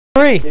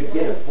Free!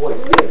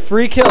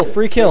 Free kill,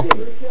 free kill.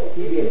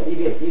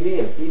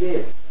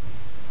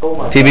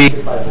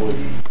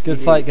 TB. Good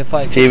fight, good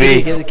fight.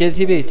 TB. Get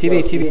TB,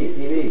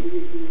 TB.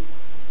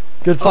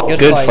 Good fight,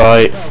 Good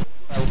fight.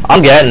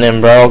 I'm getting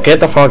him, bro. Get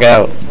the fuck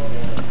out.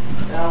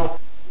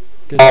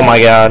 Good Oh fight. my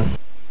god.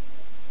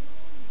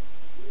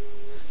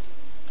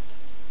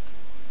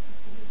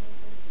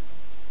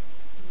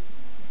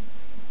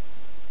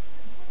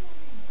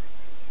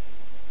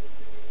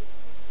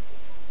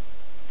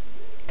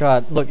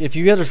 God, look, if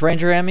you get us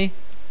range ammy.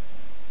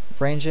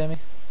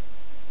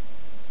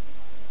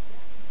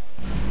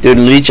 Dude,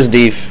 Leech is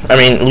deep. I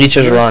mean, Leech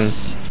is run.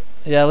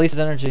 Yeah, at least his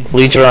energy.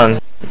 Leech run.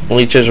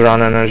 Leech is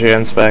run energy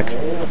and spec.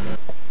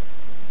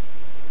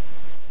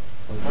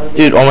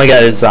 Dude, oh my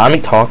god, is Zombie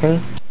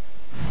talking?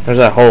 There's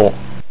that hole.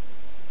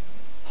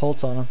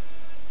 Holt's on him.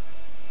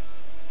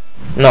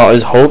 No,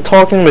 is Holt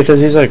talking? Because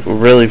he's like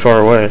really far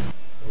away.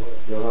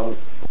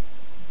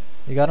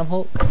 You got him,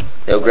 Holt?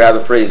 Yo, grab a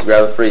freeze,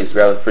 grab a freeze,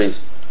 grab a freeze.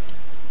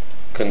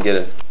 Couldn't get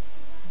it.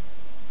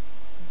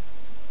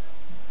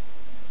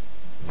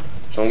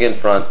 Someone get in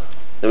front.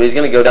 No, he's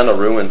gonna go down to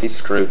ruins. He's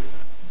screwed.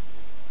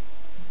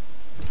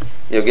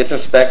 Yo, get some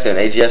specs in.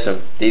 AGS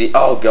him. DD.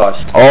 Oh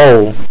gosh.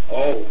 Oh.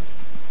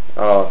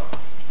 Oh,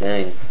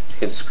 dang. This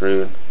kid's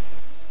screwed.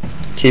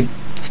 Keep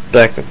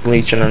spec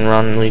leeching and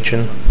run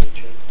leeching.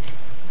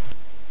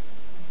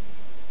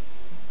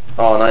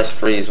 Oh, nice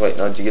freeze. Wait,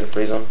 no, did you get a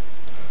freeze on?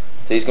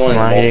 So he's going in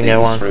Nah, he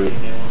didn't multi. get He's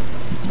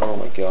screwed. Oh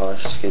my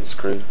gosh, this kid's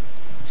screwed.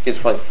 This kid's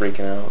probably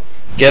freaking out.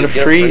 Get a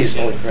freeze.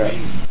 Holy crap.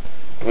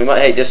 We might.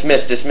 Hey,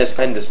 dismiss.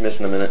 I can dismiss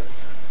in a minute.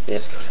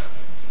 Yes, go down.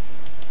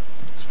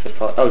 This kid's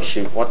probably, oh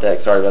shoot! What the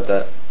heck? Sorry about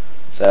that.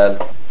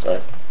 Sad.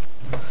 Sorry.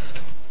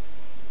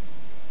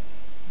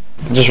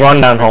 Just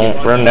run down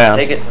home. Run down.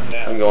 Take it.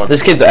 I'm going.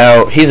 This kid's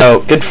out. He's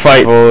out. Good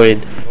fight,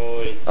 Void.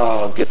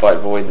 Oh, good fight,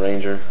 Void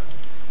Ranger.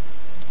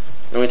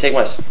 Let me take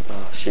my.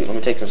 Oh shoot! Let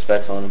me take some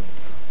specs on him.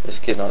 This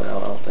kid's not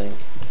out. I don't think.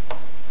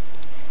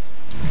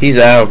 He's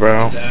out,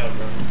 bro.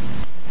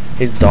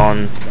 He's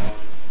done.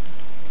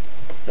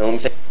 No, let me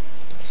take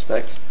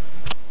specs.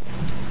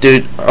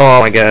 Dude,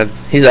 oh my god.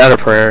 He's out of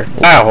prayer.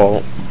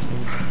 Wow.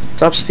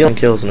 Stop stealing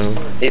kills, man.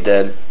 He's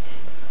dead.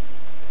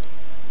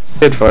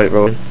 Good fight,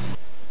 bro.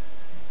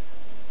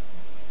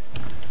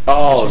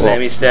 Oh, Well,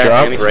 Zammy stack,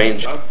 drop. Zammy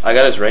range. I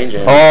got his range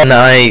in. Oh,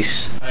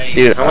 nice.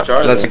 Dude, How much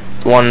are that's they?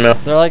 like 1 mil.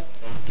 They're like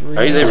 3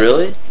 Are they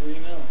really?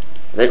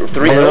 They were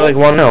 3 No, they're like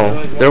 1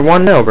 mil. They're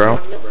 1 mil, bro.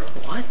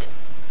 What?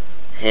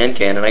 Hand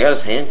cannon. I got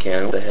his hand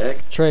cannon. What the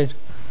heck? Trade.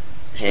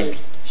 Hand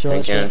Show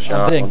us. cannon I'm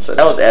shot. bidding. One sec.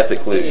 That was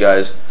epic loot,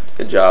 guys.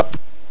 Good job.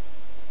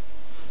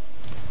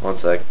 One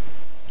sec.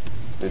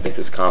 Let me make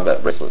this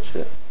combat bracelet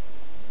shit.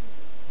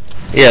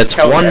 Yeah, it's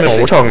That was 1 mil. epic.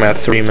 We're talking about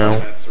 3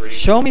 mil.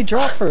 Show me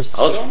drop first.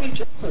 I was.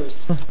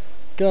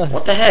 God.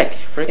 What the heck?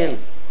 Freaking.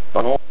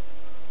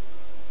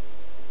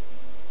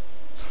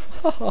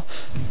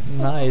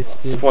 Nice,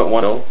 dude.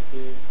 2.10.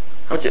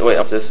 How much? Wait,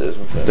 how much this is?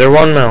 One sec. They're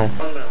 1 mil.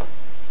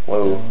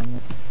 Whoa.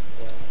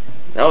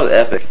 That was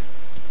epic.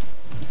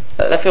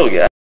 That felt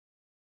good.